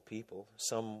sinful people.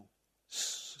 Some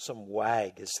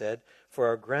wag has said, for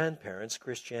our grandparents,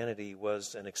 Christianity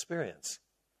was an experience.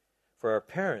 For our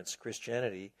parents,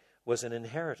 Christianity was an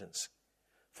inheritance.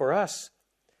 For us,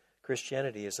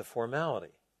 Christianity is a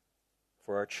formality.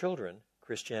 For our children,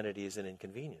 Christianity is an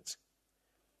inconvenience.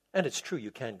 And it's true,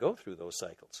 you can go through those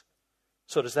cycles.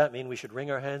 So does that mean we should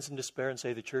wring our hands in despair and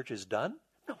say the church is done?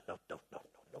 No.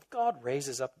 God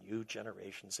raises up new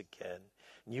generations again,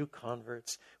 new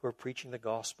converts who are preaching the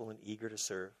gospel and eager to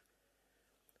serve.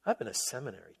 I've been a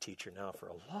seminary teacher now for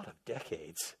a lot of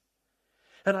decades.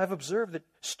 And I've observed that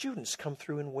students come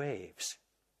through in waves.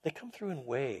 They come through in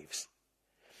waves.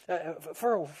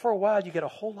 For a while, you get a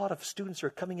whole lot of students who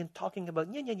are coming in talking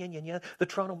about the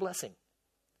Toronto blessing.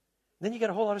 Then you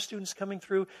get a whole lot of students coming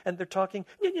through and they're talking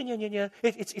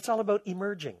It's all about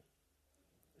emerging.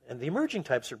 And the emerging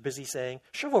types are busy saying,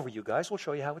 shove over you guys, we'll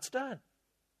show you how it's done.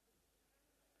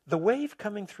 The wave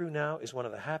coming through now is one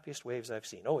of the happiest waves I've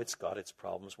seen. Oh, it's got its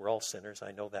problems. We're all sinners,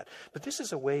 I know that. But this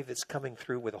is a wave that's coming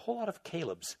through with a whole lot of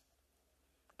Calebs.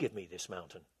 Give me this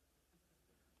mountain.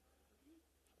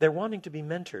 They're wanting to be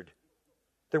mentored.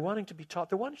 They're wanting to be taught.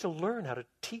 They're wanting to learn how to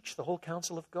teach the whole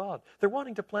counsel of God. They're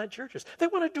wanting to plant churches. They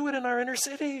want to do it in our inner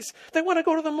cities. They want to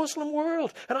go to the Muslim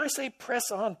world. And I say,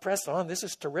 press on, press on. This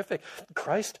is terrific.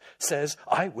 Christ says,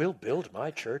 I will build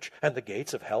my church, and the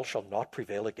gates of hell shall not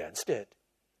prevail against it.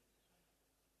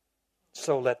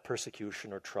 So let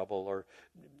persecution or trouble or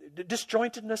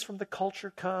disjointedness from the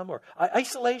culture come, or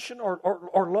isolation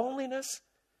or loneliness.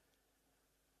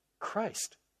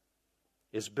 Christ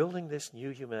is building this new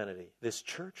humanity, this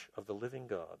church of the living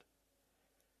God.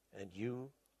 And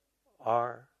you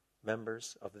are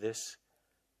members of this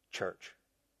church,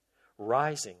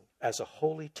 rising as a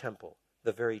holy temple,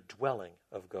 the very dwelling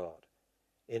of God.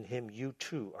 In him you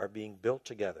too are being built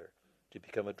together to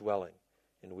become a dwelling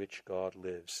in which God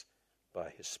lives by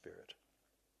his Spirit.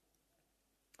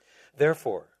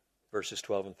 Therefore, verses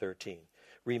 12 and 13,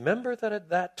 remember that at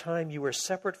that time you were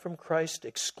separate from Christ,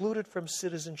 excluded from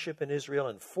citizenship in Israel,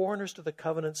 and foreigners to the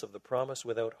covenants of the promise,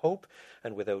 without hope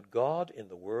and without God in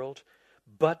the world.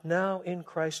 But now in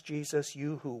Christ Jesus,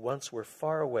 you who once were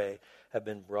far away have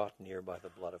been brought near by the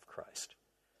blood of Christ.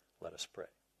 Let us pray.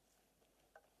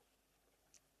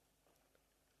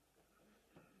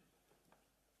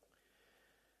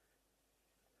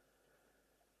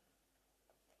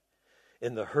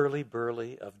 In the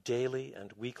hurly-burly of daily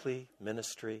and weekly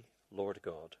ministry, Lord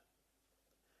God,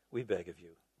 we beg of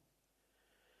you,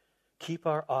 keep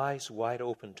our eyes wide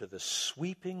open to the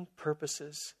sweeping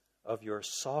purposes of your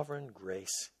sovereign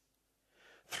grace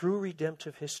through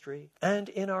redemptive history and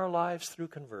in our lives through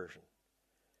conversion,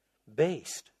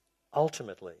 based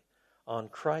ultimately on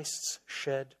Christ's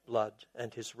shed blood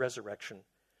and his resurrection,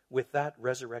 with that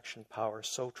resurrection power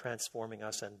so transforming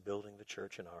us and building the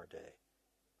church in our day.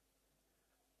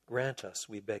 Grant us,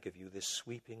 we beg of you, this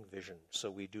sweeping vision so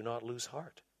we do not lose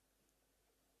heart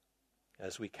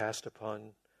as we cast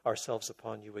ourselves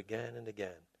upon you again and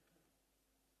again.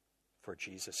 For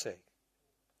Jesus' sake.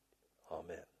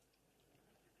 Amen.